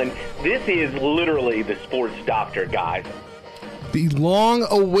McLaughlin, this is literally the sports doctor, guys. The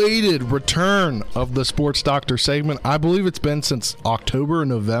long-awaited return of the Sports Doctor segment. I believe it's been since October or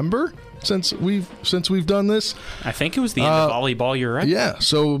November since we've done this. I think it was the end of volleyball. You're right. Yeah.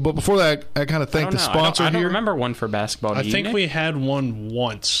 So, but before that, I kind of thank the sponsor I don't here. remember one for basketball. I think we had one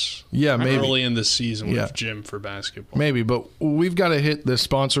once. Yeah, maybe early in the season with Jim for basketball. Maybe, but we've got to hit the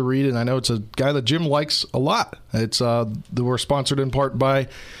sponsor read, and I know it's a guy that Jim likes a lot. It's we're sponsored in part by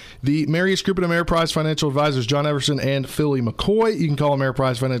the Marius Group and Ameriprise Financial Advisors, John Everson and Philly McCoy. You can call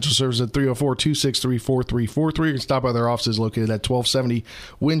Ameriprise Financial Services at 304-263-4343. You can stop by their offices located at 1270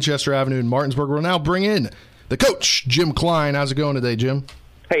 Winchester Avenue in Martinsburg. We'll now bring in the coach, Jim Klein. How's it going today, Jim?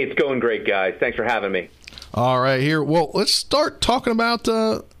 Hey, it's going great, guys. Thanks for having me. All right, here. Well, let's start talking about,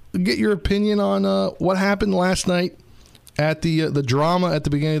 get your opinion on what happened last night at the drama at the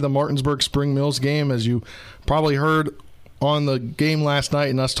beginning of the Martinsburg Spring Mills game. As you probably heard on the game last night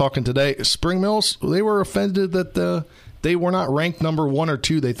and us talking today, Spring Mills, they were offended that they were not ranked number 1 or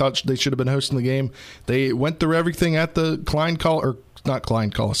 2. They thought they should have been hosting the game. They went through everything at the Klein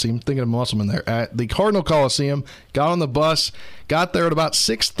Coliseum, thinking of Musselman there, at the Cardinal Coliseum, got on the bus, got there at about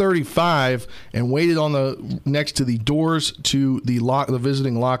 6:35 and waited on next to the doors to the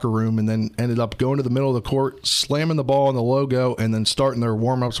visiting locker room, and then ended up going to the middle of the court, slamming the ball on the logo, and then starting their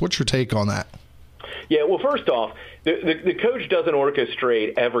warm-ups. What's your take on that? Yeah, well, first off, the coach doesn't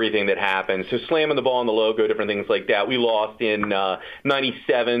orchestrate everything that happens. So slamming the ball on the logo, different things like that. We lost in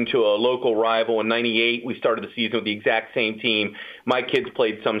 97 to a local rival. In 98, we started the season with the exact same team. My kids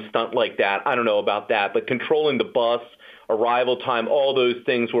played some stunt like that. I don't know about that. But controlling the bus, arrival time, all those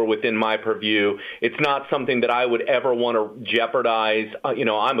things were within my purview. It's not something that I would ever want to jeopardize.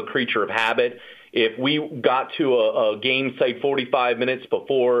 I'm a creature of habit. If we got to a game site 45 minutes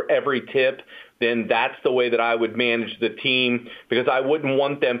before every tip, then that's the way that I would manage the team, because I wouldn't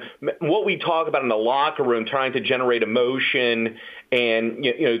want them. What we talk about in the locker room, trying to generate emotion and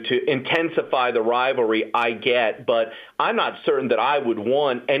to intensify the rivalry, I get, but I'm not certain that I would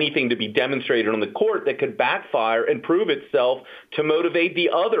want anything to be demonstrated on the court that could backfire and prove itself to motivate the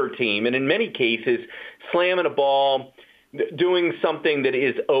other team. And in many cases, slamming a ball, doing something that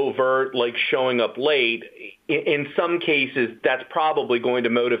is overt, like showing up late, in some cases, that's probably going to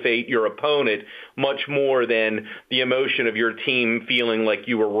motivate your opponent much more than the emotion of your team feeling like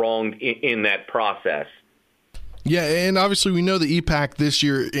you were wronged in that process. Yeah, and obviously we know the EPAC this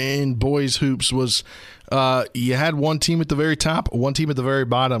year in boys hoops was you had one team at the very top, one team at the very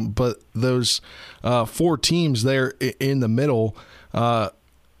bottom, but those 4 teams there in the middle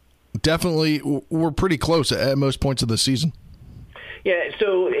definitely were pretty close at most points of the season. Yeah,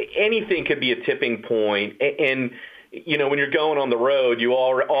 so anything could be a tipping point. And, when you're going on the road, you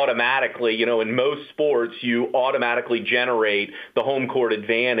automatically, in most sports, you automatically generate the home court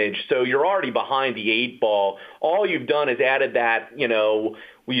advantage. So you're already behind the 8 ball. All you've done is added that,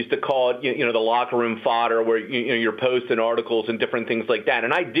 we used to call it, the locker room fodder, where you're posting articles and different things like that.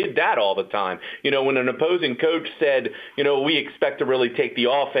 And I did that all the time. When an opposing coach said, we expect to really take the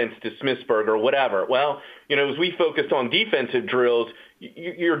offense to Smithsburg or whatever. Well, as we focused on defensive drills,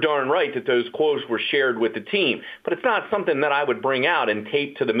 you're darn right that those quotes were shared with the team. But it's not something that I would bring out and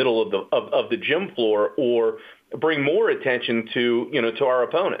tape to the middle of the gym floor or bring more attention to our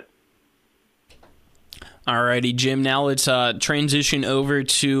opponent. Alrighty, Jim, now let's transition over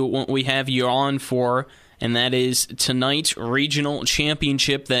to what we have you on for, and that is tonight's regional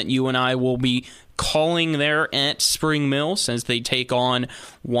championship that you and I will be calling there at Spring Mills as they take on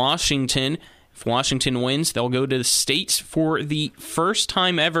Washington If Washington wins, they'll go to the States for the first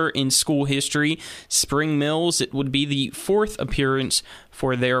time ever in school history. Spring Mills, it would be the 4th appearance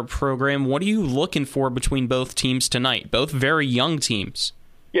for their program. What are you looking for between both teams tonight? Both very young teams.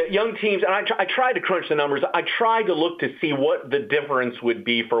 Yeah, young teams, and I tried to crunch the numbers. I tried to look to see what the difference would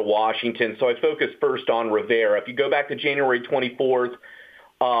be for Washington, so I focused first on Rivera. If you go back to January 24th,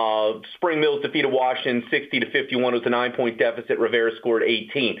 Spring Mills defeated Washington 60-51. It was a 9-point deficit. Rivera scored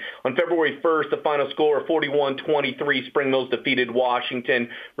 18. On February 1st, the final score, 41-23, Spring Mills defeated Washington.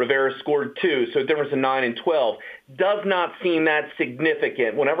 Rivera scored 2, so a difference of 9 and 12. Does not seem that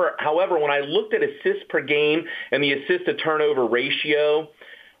significant. However, when I looked at assists per game and the assist-to-turnover ratio,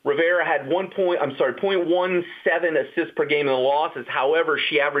 Rivera had 0.17 assists per game in the losses. However,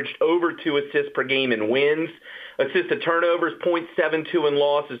 she averaged over 2 assists per game in wins. Assist to turnovers, 0.72 in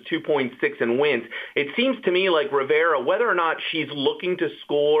losses, 2.6 in wins. It seems to me like Rivera, whether or not she's looking to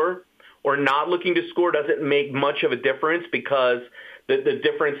score or not looking to score, doesn't make much of a difference because the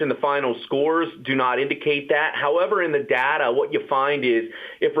difference in the final scores do not indicate that. However, in the data, what you find is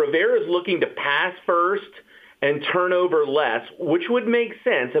if Rivera is looking to pass first and turnover less, which would make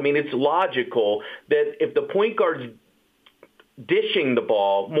sense. I mean, it's logical that if the point guard's dishing the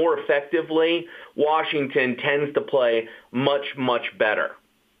ball more effectively, Washington tends to play much, much better.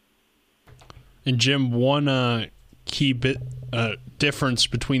 And Jim, one key difference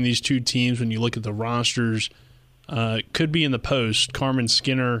between these two teams when you look at the rosters could be in the post. Carmen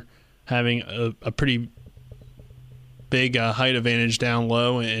Skinner having a pretty big height advantage down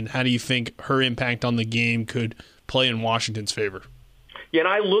low, and how do you think her impact on the game could play in Washington's favor? Yeah, and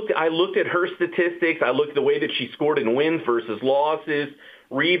I looked at her statistics. I looked at the way that she scored in wins versus losses,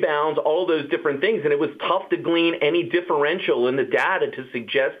 rebounds, all those different things, and it was tough to glean any differential in the data to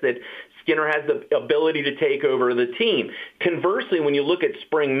suggest that Skinner has the ability to take over the team. Conversely, when you look at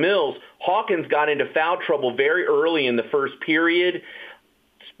Spring Mills, Hawkins got into foul trouble very early in the first period.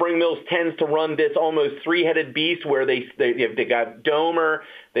 Spring Mills tends to run this almost three-headed beast where they got Domer,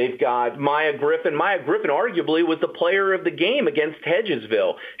 they've got Maya Griffin. Maya Griffin arguably was the player of the game against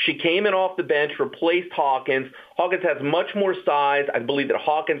Hedgesville. She came in off the bench, replaced Hawkins. Hawkins has much more size. I believe that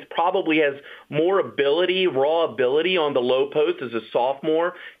Hawkins probably has more ability, raw ability on the low post as a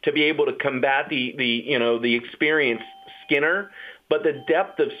sophomore to be able to combat the experienced Skinner. But the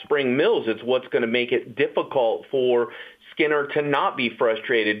depth of Spring Mills is what's going to make it difficult for Skinner to not be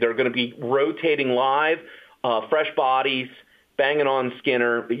frustrated. They're going to be rotating live, fresh bodies, banging on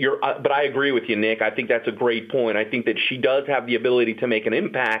Skinner. But I agree with you, Nick. I think that's a great point. I think that she does have the ability to make an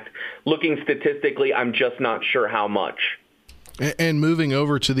impact. Looking statistically, I'm just not sure how much. And moving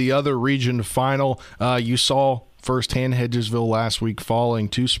over to the other region final, you saw firsthand Hedgesville last week falling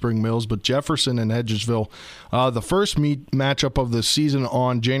to Spring Mills, but Jefferson and Hedgesville, the first matchup of the season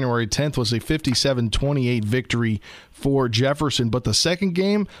on January 10th was a 57-28 victory for Jefferson, but the second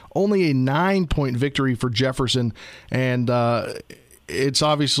game, only a 9-point victory for Jefferson, and it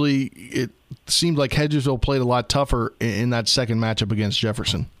seemed like Hedgesville played a lot tougher in that second matchup against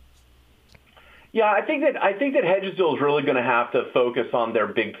Jefferson. Yeah, I think that Hedgesville is really going to have to focus on their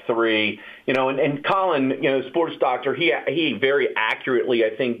big three, and Colin, sports doctor, he very accurately,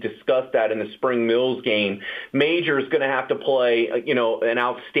 I think, discussed that in the Spring Mills game. Major is going to have to play, an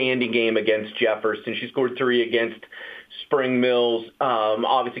outstanding game against Jefferson. She scored 3 against Spring Mills.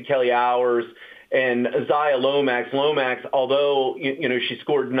 Obviously, Kelly Hours and Zaya Lomax. Lomax, although she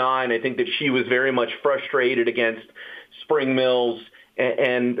scored 9, I think that she was very much frustrated against Spring Mills.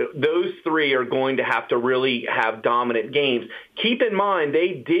 And those 3 are going to have to really have dominant games. Keep in mind,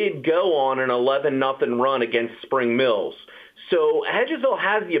 they did go on an 11-0 run against Spring Mills. So Hedgesville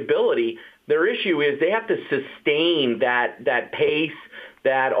has the ability. Their issue is they have to sustain that pace,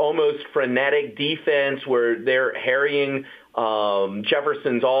 that almost frenetic defense where they're harrying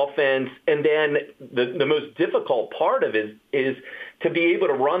Jefferson's offense. And then the most difficult part of it is to be able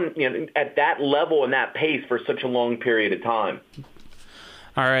to run at that level and that pace for such a long period of time.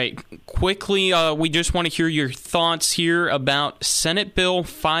 All right, quickly, we just want to hear your thoughts here about Senate Bill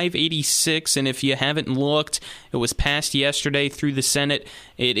 586, and if you haven't looked, it was passed yesterday through the Senate.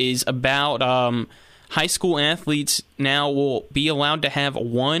 It is about high school athletes now will be allowed to have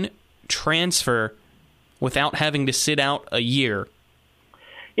 1 transfer without having to sit out a year.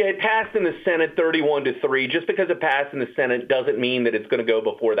 Yeah, it passed in the Senate 31-3. Just because it passed in the Senate doesn't mean that it's going to go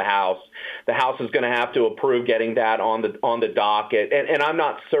before the House. The House is going to have to approve getting that on the docket. And I'm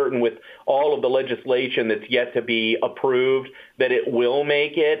not certain with all of the legislation that's yet to be approved that it will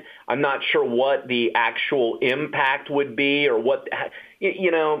make it. I'm not sure what the actual impact would be or what,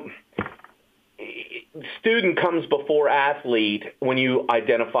 student comes before athlete when you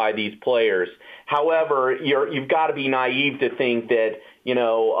identify these players. However, you've got to be naive to think that,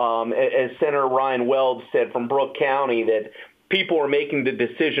 as Senator Ryan Weld said from Brooke County, that people are making the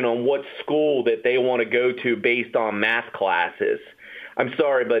decision on what school that they want to go to based on math classes. I'm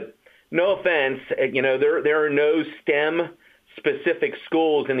sorry, but no offense, there are no STEM-specific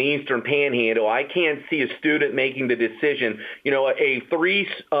schools in the Eastern Panhandle. I can't see a student making the decision, a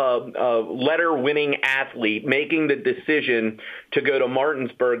three-letter winning athlete making the decision to go to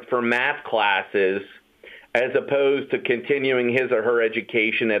Martinsburg for math classes as opposed to continuing his or her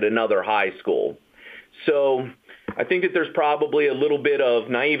education at another high school. So I think that there's probably a little bit of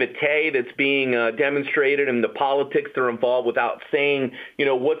naivete that's being demonstrated in the politics that are involved without saying,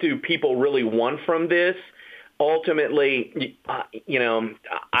 what do people really want from this? Ultimately,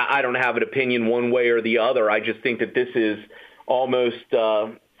 I don't have an opinion one way or the other. I just think that this is almost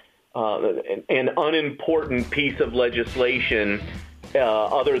an unimportant piece of legislation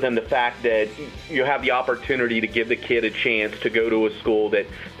other than the fact that you have the opportunity to give the kid a chance to go to a school that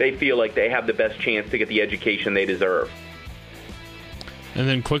they feel like they have the best chance to get the education they deserve. And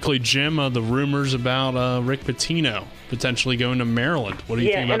then quickly, Jim, the rumors about Rick Pitino potentially going to Maryland. What do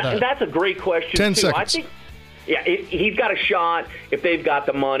you think about that? And that's a great question, 10 too. seconds. I think, he's got a shot if they've got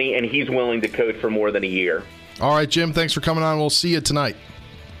the money and he's willing to coach for more than a year. All right, Jim, thanks for coming on. We'll see you tonight.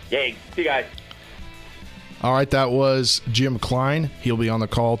 Yay. See you guys. All right, that was Jim Klein. He'll be on the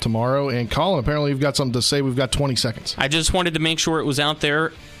call tomorrow. And Colin, apparently you've got something to say. We've got 20 seconds. I just wanted to make sure it was out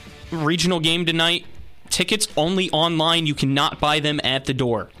there. Regional game tonight. Tickets only online. You cannot buy them at the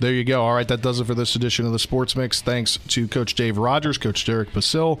door. There you go. All right, that does it for this edition of the Sports Mix. Thanks to Coach Dave Rogers, Coach Derek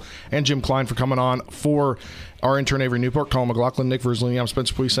Basile, and Jim Klein for coming on. For our intern Avery Newport, Colin McLaughlin, Nick Verzolini, I'm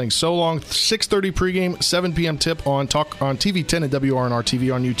Spencer Puig saying so long. 6:30 pregame, 7 p.m. tip on TV 10 and WRNR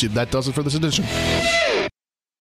TV on YouTube. That does it for this edition.